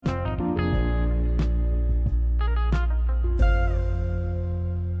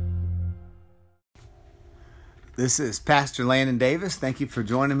This is Pastor Landon Davis. Thank you for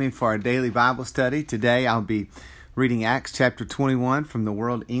joining me for our daily Bible study. Today I'll be reading Acts chapter 21 from the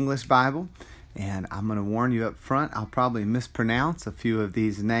World English Bible. And I'm going to warn you up front, I'll probably mispronounce a few of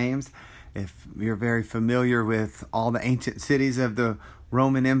these names. If you're very familiar with all the ancient cities of the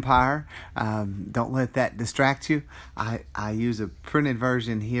Roman Empire, don't let that distract you. I use a printed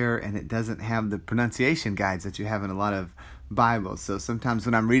version here, and it doesn't have the pronunciation guides that you have in a lot of Bibles. So sometimes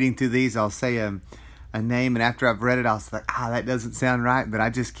when I'm reading through these, I'll say a name, and after I've read it, I'll say, that doesn't sound right, but I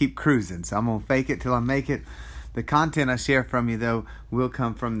just keep cruising. So I'm going to fake it till I make it. The content I share from you, though, will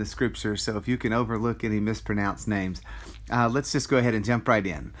come from the Scripture, so if you can overlook any mispronounced names. Let's just go ahead and jump right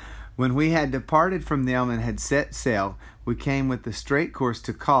in. When we had departed from them and had set sail, we came with the straight course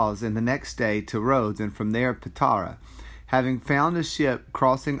to Cos, and the next day to Rhodes, and from there Patara. Having found a ship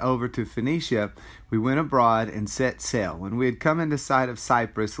crossing over to Phoenicia, we went abroad and set sail. When we had come into sight of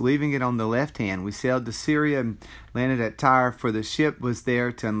Cyprus, leaving it on the left hand, we sailed to Syria and landed at Tyre, for the ship was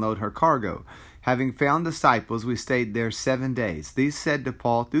there to unload her cargo. Having found disciples, we stayed there 7 days. These said to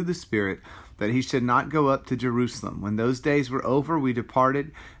Paul through the Spirit that he should not go up to Jerusalem. When those days were over, we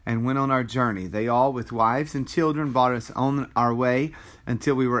departed and went on our journey. They all, with wives and children, brought us on our way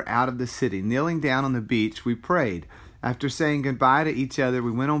until we were out of the city. Kneeling down on the beach, we prayed. After saying goodbye to each other, we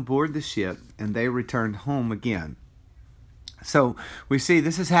went on board the ship, and they returned home again. So we see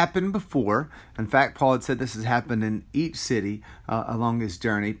this has happened before. In fact, Paul had said this has happened in each city along his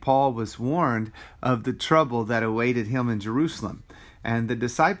journey. Paul was warned of the trouble that awaited him in Jerusalem. And the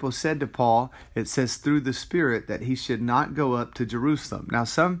disciples said to Paul, it says through the Spirit, that he should not go up to Jerusalem. Now,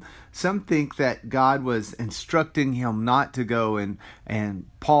 some think that God was instructing him not to go, and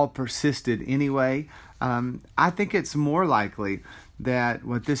Paul persisted anyway. I think it's more likely that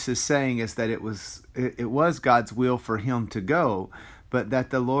what this is saying is that it was God's will for him to go, but that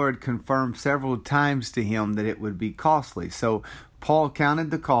the Lord confirmed several times to him that it would be costly. So Paul counted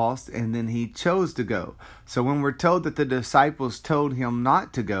the cost, and then he chose to go. So when we're told that the disciples told him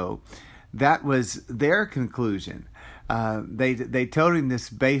not to go, that was their conclusion. They told him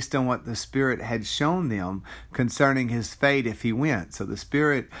this based on what the Spirit had shown them concerning his fate if he went. So the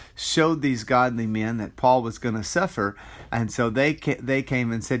Spirit showed these godly men that Paul was going to suffer, and so they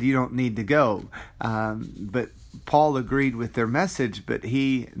came and said, you don't need to go. But Paul agreed with their message, but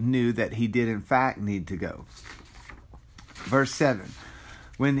he knew that he did in fact need to go. Verse 7,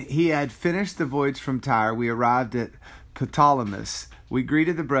 when he had finished the voyage from Tyre, we arrived at Ptolemais. We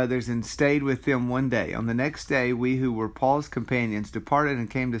greeted the brothers and stayed with them one day. On the next day, we who were Paul's companions departed and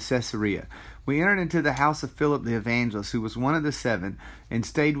came to Caesarea. We entered into the house of Philip the evangelist, who was one of the 7, and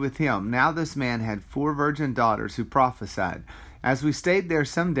stayed with him. Now this man had 4 virgin daughters who prophesied. As we stayed there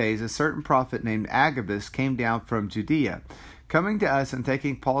some days, a certain prophet named Agabus came down from Judea. Coming to us and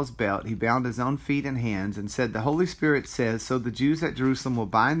taking Paul's belt, he bound his own feet and hands and said, the Holy Spirit says, so the Jews at Jerusalem will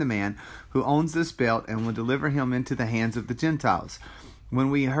bind the man who owns this belt and will deliver him into the hands of the Gentiles. When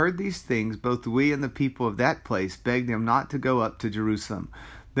we heard these things, both we and the people of that place begged him not to go up to Jerusalem.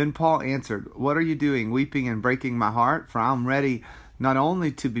 Then Paul answered, what are you doing, weeping and breaking my heart? For I am ready not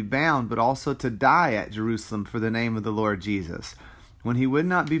only to be bound, but also to die at Jerusalem for the name of the Lord Jesus. When he would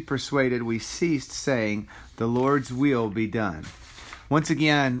not be persuaded, we ceased, saying, the Lord's will be done. Once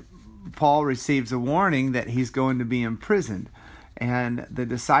again, Paul receives a warning that he's going to be imprisoned. And the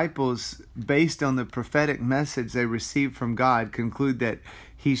disciples, based on the prophetic message they received from God, conclude that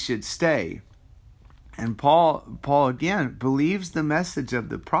he should stay. And Paul again believes the message of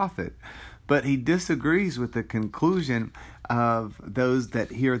the prophet, but he disagrees with the conclusion of those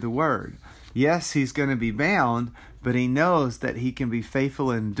that hear the word. Yes, he's going to be bound, but he knows that he can be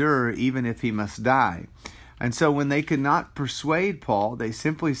faithful and endure even if he must die. And so when they could not persuade Paul, they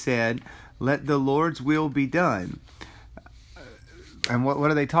simply said, let the Lord's will be done. And what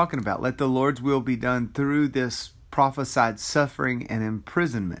are they talking about? Let the Lord's will be done through this prophesied suffering and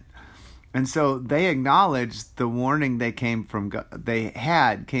imprisonment. And so they acknowledged the warning they came from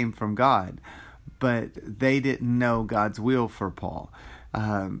God, but they didn't know God's will for Paul.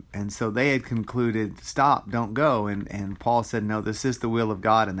 And so they had concluded, stop, don't go. And Paul said, no, this is the will of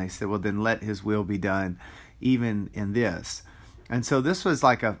God. And they said, well, then let his will be done even in this. And so this was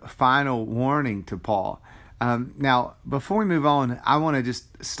like a final warning to Paul. Now, before we move on, I want to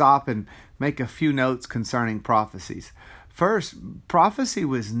just stop and make a few notes concerning prophecies. First, prophecy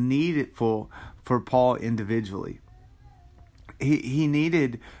was needful for Paul individually. He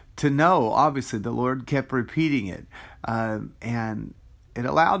needed to know, obviously, the Lord kept repeating it. And it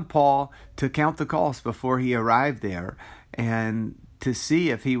allowed Paul to count the cost before he arrived there and to see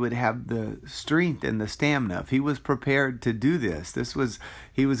if he would have the strength and the stamina, if he was prepared to do this.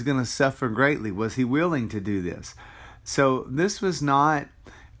 He was going to suffer greatly. Was he willing to do this? So this was not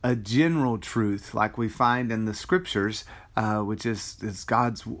a general truth like we find in the scriptures, which is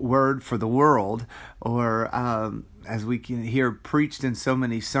God's word for the world, or as we can hear preached in so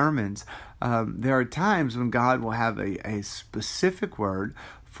many sermons. There are times when God will have a specific word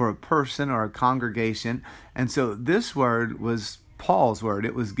for a person or a congregation. And so this word was Paul's word.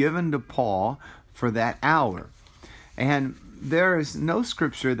 It was given to Paul for that hour. And there is no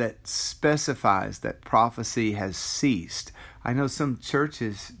scripture that specifies that prophecy has ceased. I know some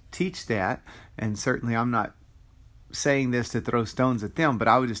churches teach that, and certainly I'm not saying this to throw stones at them, but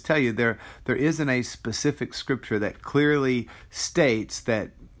I would just tell you there isn't a specific scripture that clearly states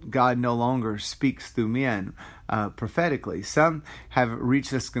that God no longer speaks through men prophetically. Some have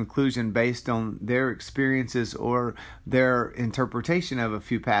reached this conclusion based on their experiences or their interpretation of a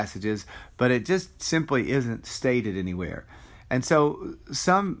few passages, but it just simply isn't stated anywhere. And so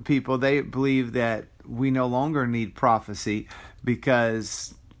some people, they believe that we no longer need prophecy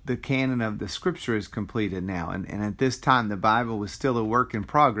because the canon of the scripture is completed now. And at this time, the Bible was still a work in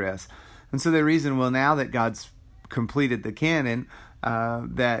progress. And so they reason, well, now that God's completed the canon,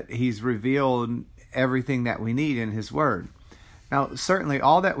 that he's revealed everything that we need in his word. Now, certainly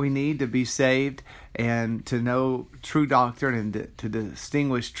all that we need to be saved and to know true doctrine and to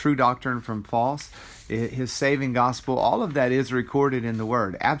distinguish true doctrine from false, his saving gospel, all of that is recorded in the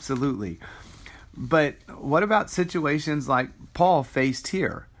word, absolutely. But what about situations like Paul faced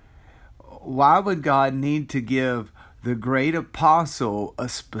here? Why would God need to give the great apostle a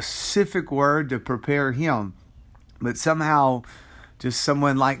specific word to prepare him, but somehow just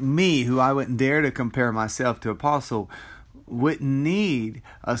someone like me, who I wouldn't dare to compare myself to apostle, wouldn't need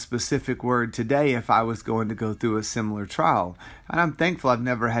a specific word today if I was going to go through a similar trial? And I'm thankful I've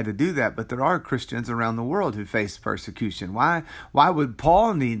never had to do that, but there are Christians around the world who face persecution. Why would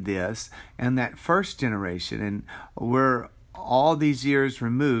Paul need this in that first generation? And we're all these years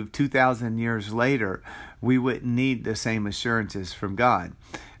removed, 2,000 years later, we wouldn't need the same assurances from God.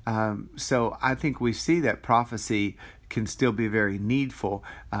 So I think we see that prophecy can still be very needful.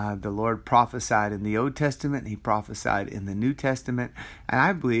 The Lord prophesied in the Old Testament, he prophesied in the New Testament, and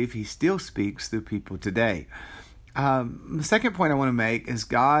I believe he still speaks through people today. The second point I want to make is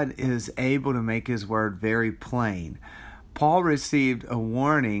God is able to make his word very plain. Paul received a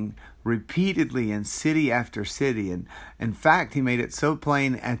warning repeatedly in city after city, and in fact he made it so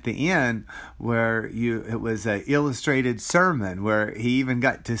plain at the end where it was an illustrated sermon where he even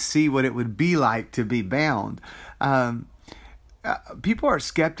got to see what it would be like to be bound. People are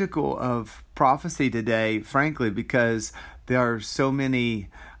skeptical of prophecy today, frankly, because there are so many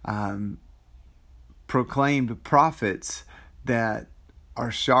proclaimed prophets that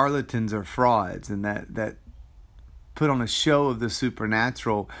are charlatans or frauds, and that put on a show of the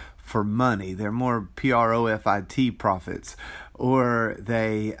supernatural for money. They're more profit prophets, or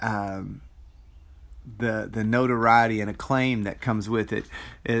they the notoriety and acclaim that comes with it.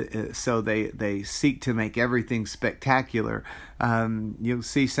 So they seek to make everything spectacular. You'll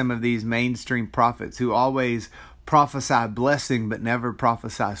see some of these mainstream prophets who always prophesy blessing but never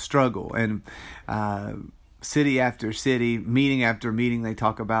prophesy struggle. And city after city, meeting after meeting, they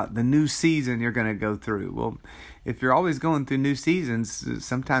talk about the new season you're going to go through. Well, if you're always going through new seasons,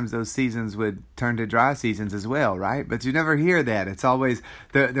 sometimes those seasons would turn to dry seasons as well, right? But you never hear that. It's always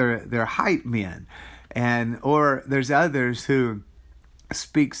they're hype men, or there's others who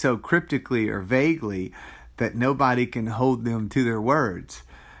speak so cryptically or vaguely that nobody can hold them to their words.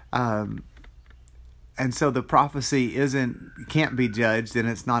 And so the prophecy can't be judged, and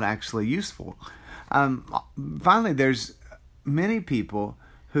it's not actually useful. Finally, there's many people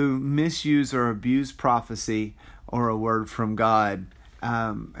who misuse or abuse prophecy or a word from God.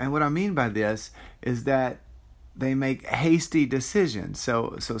 And what I mean by this is that they make hasty decisions.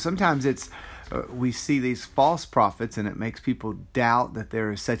 So sometimes we see these false prophets, and it makes people doubt that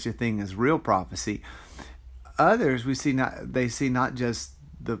there is such a thing as real prophecy. Others they see not just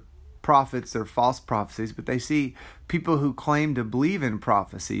the prophets or false prophecies, but they see people who claim to believe in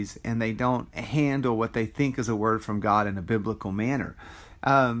prophecies and they don't handle what they think is a word from God in a biblical manner.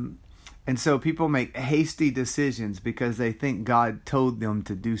 And so people make hasty decisions because they think God told them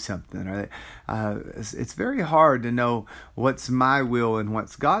to do something. Or it's very hard to know what's my will and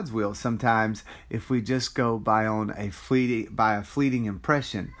what's God's will sometimes if we just go by a fleeting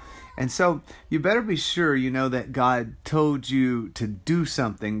impression. And so you better be sure you know that God told you to do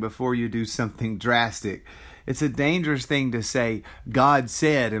something before you do something drastic. It's a dangerous thing to say, God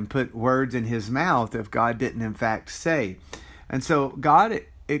said, and put words in his mouth if God didn't in fact say. And so God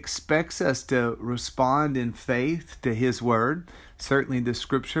expects us to respond in faith to His Word, certainly the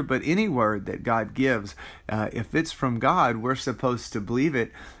Scripture, but any word that God gives, if it's from God, we're supposed to believe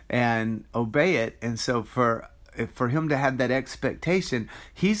it and obey it. And so for Him to have that expectation,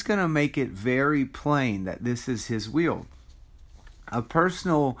 He's going to make it very plain that this is His will. A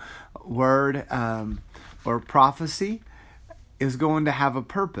personal word or prophecy is going to have a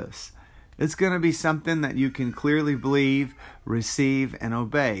purpose. It's going to be something that you can clearly believe, receive, and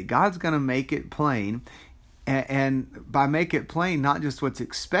obey. God's going to make it plain. And by make it plain, not just what's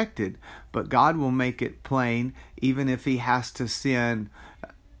expected, but God will make it plain even if He has to send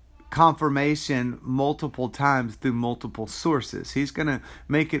confirmation multiple times through multiple sources. He's going to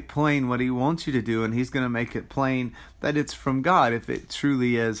make it plain what He wants you to do, and He's going to make it plain that it's from God if it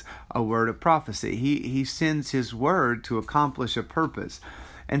truly is a word of prophecy. He sends His word to accomplish a purpose.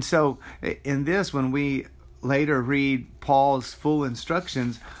 And so in this, when we later read Paul's full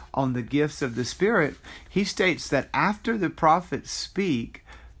instructions on the gifts of the Spirit, he states that after the prophets speak,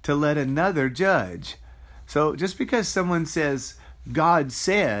 to let another judge. So just because someone says, God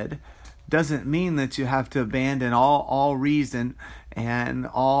said, doesn't mean that you have to abandon all reason and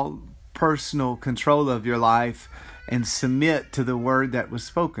all personal control of your life and submit to the word that was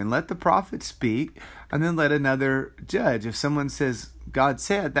spoken. Let the prophet speak, and then let another judge. If someone says God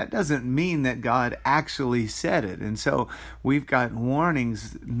said, that doesn't mean that God actually said it. And so we've got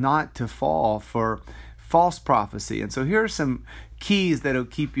warnings not to fall for false prophecy. And so here are some keys that'll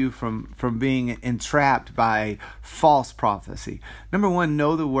keep you from being entrapped by false prophecy. Number one,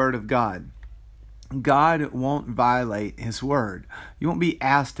 know the word of God. God won't violate His word. You won't be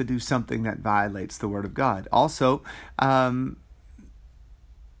asked to do something that violates the word of God. Also,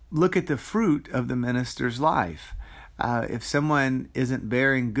 look at the fruit of the minister's life. If someone isn't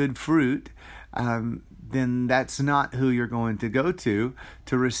bearing good fruit, then that's not who you're going to go to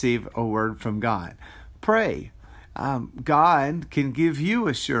receive a word from God. Pray. God can give you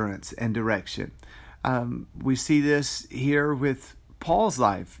assurance and direction. We see this here with Paul's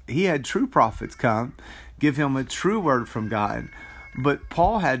life. He had true prophets come, give him a true word from God, but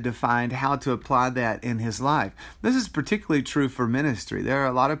Paul had to find how to apply that in his life. This is particularly true for ministry. There are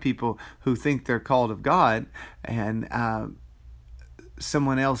a lot of people who think they're called of God, and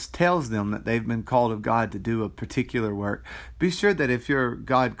someone else tells them that they've been called of God to do a particular work. Be sure that if you're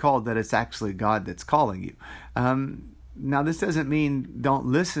God called, that it's actually God that's calling you. Now, this doesn't mean don't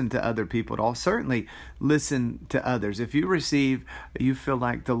listen to other people at all. Certainly listen to others. If you feel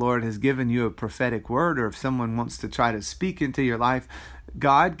like the Lord has given you a prophetic word, or if someone wants to try to speak into your life,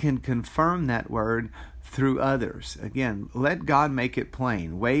 God can confirm that word through others. Again, let God make it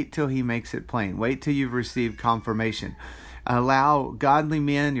plain. Wait till He makes it plain. Wait till you've received confirmation. Allow godly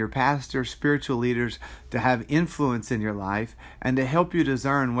men, your pastors, spiritual leaders, to have influence in your life and to help you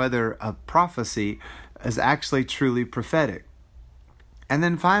discern whether a prophecy is actually truly prophetic. And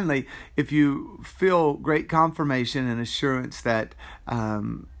then finally, if you feel great confirmation and assurance that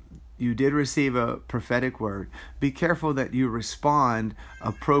you did receive a prophetic word, be careful that you respond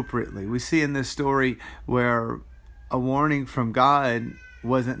appropriately. We see in this story where a warning from God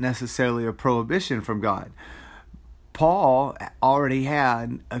wasn't necessarily a prohibition from God. Paul already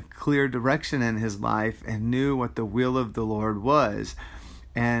had a clear direction in his life and knew what the will of the Lord was.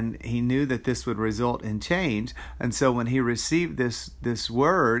 And he knew that this would result in change. And so when he received this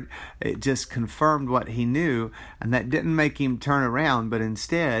word, it just confirmed what he knew. And that didn't make him turn around, but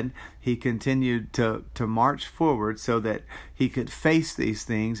instead he continued to march forward so that he could face these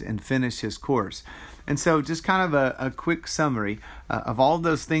things and finish his course. And so just kind of a quick summary of all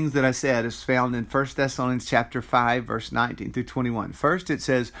those things that I said is found in 1 Thessalonians chapter 5, verse 19 through 21. First, it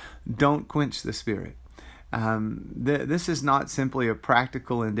says, don't quench the Spirit. This is not simply a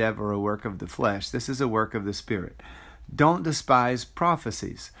practical endeavor, a work of the flesh. This is a work of the Spirit. Don't despise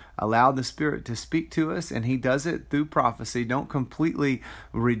prophecies. Allow the Spirit to speak to us, and He does it through prophecy. Don't completely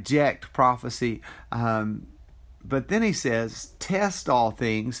reject prophecy. But then he says, test all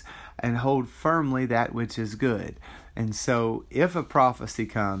things and hold firmly that which is good. And so if a prophecy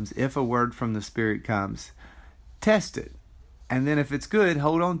comes, if a word from the Spirit comes, test it. And then if it's good,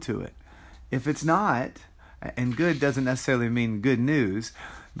 hold on to it. If it's not, and good doesn't necessarily mean good news,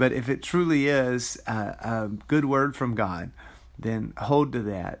 but if it truly is a good word from God, then hold to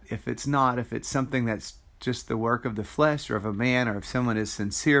that. If it's not, if it's something that's just the work of the flesh or of a man, or if someone is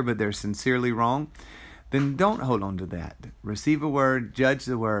sincere but they're sincerely wrong, then don't hold on to that. Receive a word, judge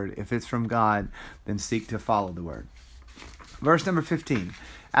the word. If it's from God, then seek to follow the word. Verse number 15.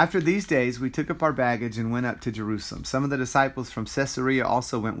 After these days, we took up our baggage and went up to Jerusalem. Some of the disciples from Caesarea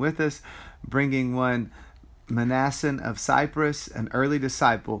also went with us, bringing one Manasseh of Cyprus, an early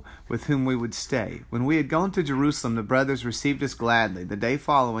disciple, with whom we would stay. When we had gone to Jerusalem, the brothers received us gladly. The day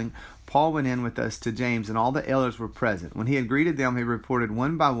following, Paul went in with us to James, and all the elders were present. When he had greeted them, he reported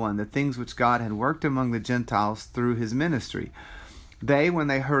one by one the things which God had worked among the Gentiles through his ministry. They, when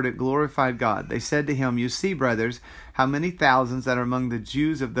they heard it, glorified God. They said to him, "You see, brothers, how many thousands that are among the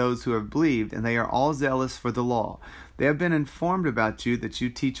Jews of those who have believed, and they are all zealous for the law. They have been informed about you that you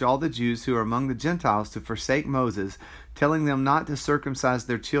teach all the Jews who are among the Gentiles to forsake Moses, telling them not to circumcise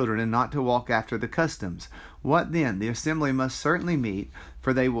their children and not to walk after the customs. What then? The assembly must certainly meet,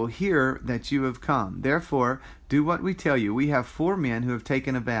 for they will hear that you have come. Therefore, do what we tell you. We have 4 men who have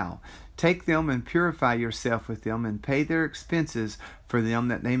taken a vow. Take them and purify yourself with them, and pay their expenses for them,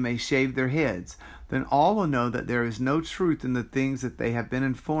 that they may shave their heads. Then all will know that there is no truth in the things that they have been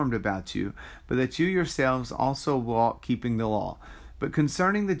informed about you, but that you yourselves also walk keeping the law. But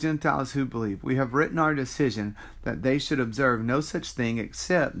concerning the Gentiles who believe, we have written our decision that they should observe no such thing,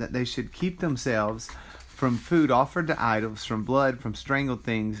 except that they should keep themselves from food offered to idols, from blood, from strangled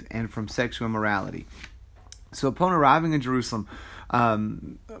things, and from sexual immorality." So upon arriving in Jerusalem,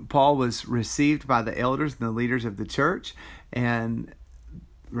 Paul was received by the elders and the leaders of the church, and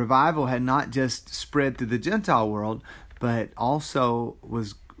revival had not just spread to the Gentile world, but also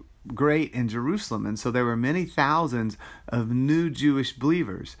was great in Jerusalem. And so there were many thousands of new Jewish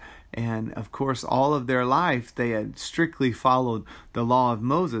believers. And of course, all of their life, they had strictly followed the law of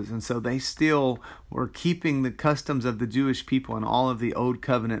Moses. And so they still were keeping the customs of the Jewish people and all of the old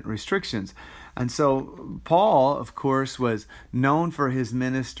covenant restrictions. And so Paul, of course, was known for his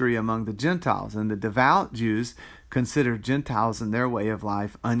ministry among the Gentiles. And the devout Jews considered Gentiles in their way of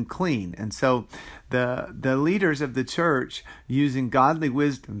life unclean. And so the leaders of the church, using godly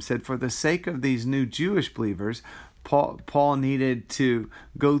wisdom, said, for the sake of these new Jewish believers, Paul needed to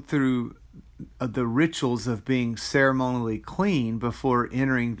go through the rituals of being ceremonially clean before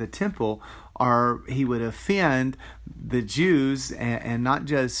entering the temple, or he would offend the Jews, and not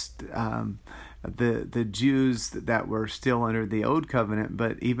just the Jews that were still under the old covenant,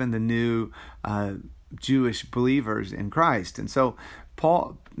 but even the new Jewish believers in Christ. And so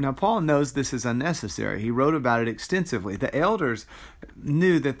Paul knows this is unnecessary. He wrote about it extensively. The elders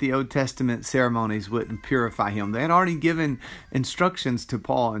knew that the Old Testament ceremonies wouldn't purify him. They had already given instructions to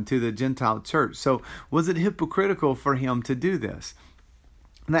Paul and to the Gentile church. So was it hypocritical for him to do this?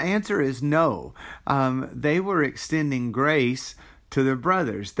 The answer is no. They were extending grace to their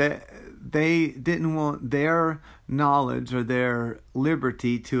brothers. They didn't want their knowledge or their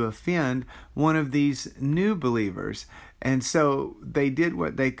liberty to offend one of these new believers. And so they did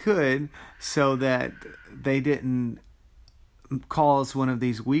what they could so that they didn't cause one of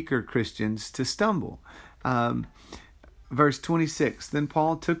these weaker Christians to stumble. Verse 26, then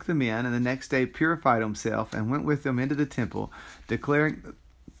Paul took them in, and the next day purified himself and went with them into the temple, declaring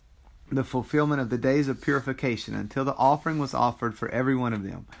the fulfillment of the days of purification until the offering was offered for every one of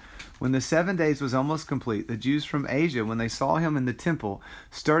them. When the 7 days was almost complete, the Jews from Asia, when they saw him in the temple,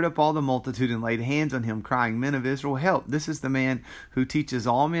 stirred up all the multitude and laid hands on him, crying, Men of Israel, help! This is the man who teaches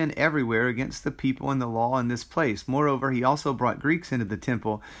all men everywhere against the people and the law in this place. Moreover, he also brought Greeks into the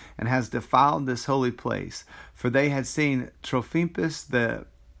temple and has defiled this holy place. For they had seen Trophimus the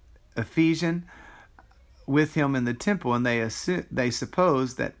Ephesian with him in the temple, and they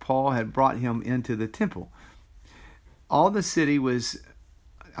supposed that Paul had brought him into the temple. All the city was...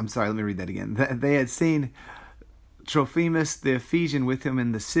 let me read that again. They had seen Trophimus the Ephesian with him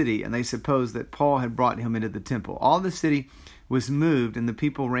in the city, and they supposed that Paul had brought him into the temple. All the city was moved, and the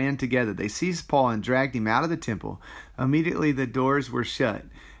people ran together. They seized Paul and dragged him out of the temple. Immediately the doors were shut.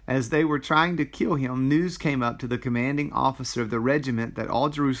 As they were trying to kill him, news came up to the commanding officer of the regiment that all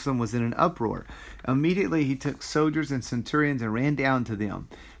Jerusalem was in an uproar. Immediately he took soldiers and centurions and ran down to them.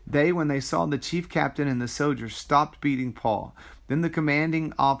 They, when they saw the chief captain and the soldiers, stopped beating Paul. Then the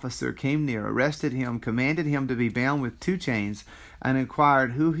commanding officer came near, arrested him, commanded him to be bound with 2 chains, and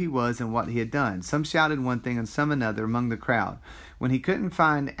inquired who he was and what he had done. Some shouted one thing and some another among the crowd. When he couldn't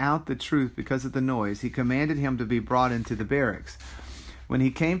find out the truth because of the noise, he commanded him to be brought into the barracks. When he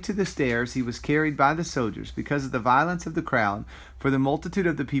came to the stairs, he was carried by the soldiers because of the violence of the crowd, for the multitude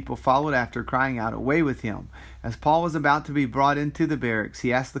of the people followed after, crying out, Away with him! As Paul was about to be brought into the barracks,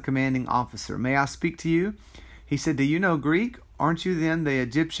 he asked the commanding officer, May I speak to you? He said, Do you know Greek? Aren't you then the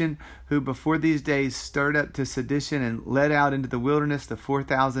Egyptian who before these days stirred up to sedition and led out into the wilderness the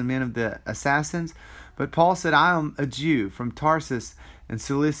 4,000 men of the assassins? But Paul said, I am a Jew from Tarsus in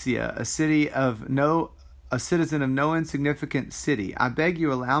Cilicia, a citizen of no insignificant city. I beg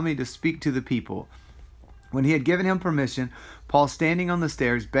you allow me to speak to the people. When he had given him permission, Paul, standing on the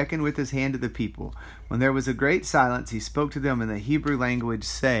stairs, beckoned with his hand to the people. When there was a great silence, he spoke to them in the Hebrew language,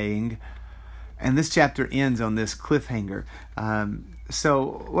 saying, and this chapter ends on this cliffhanger.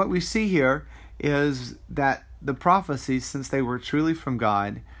 So what we see here is that the prophecies, since they were truly from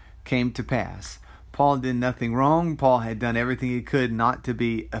God, came to pass. Paul did nothing wrong. Paul had done everything he could not to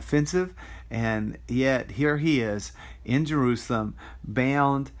be offensive, and yet here he is in Jerusalem,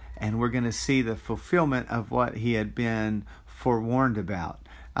 bound, and we're going to see the fulfillment of what he had been forewarned about.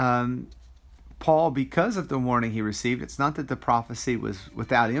 Paul, because of the warning he received, it's not that the prophecy was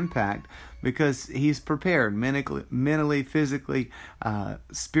without impact, because he's prepared mentally, physically,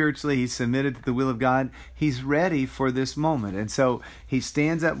 spiritually. He's submitted to the will of God. He's ready for this moment. And so he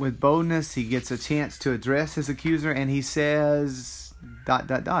stands up with boldness. He gets a chance to address his accuser, and he says, ...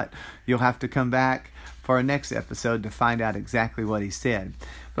 You'll have to come back for our next episode to find out exactly what he said.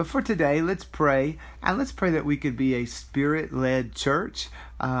 But for today, let's pray, and let's pray that we could be a Spirit-led church,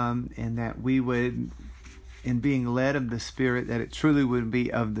 and that we would, in being led of the Spirit, that it truly would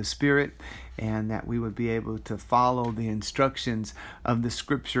be of the Spirit, and that we would be able to follow the instructions of the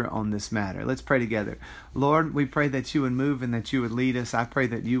Scripture on this matter. Let's pray together. Lord, we pray that you would move and that you would lead us. I pray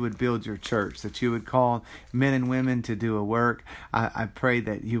that you would build your church, that you would call men and women to do a work. I pray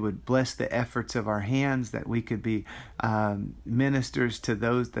that you would bless the efforts of our hands, that we could be ministers to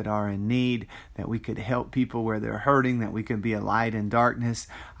those that are in need, that we could help people where they're hurting, that we could be a light in darkness.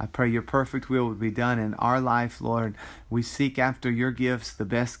 I pray your perfect will would be done in our life, Lord. We seek after your gifts, the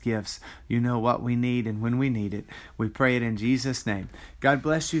best gifts. You know what we need and when we need it. We pray it in Jesus' name. God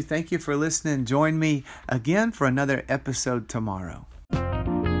bless you. Thank you for listening. Join me again for another episode tomorrow.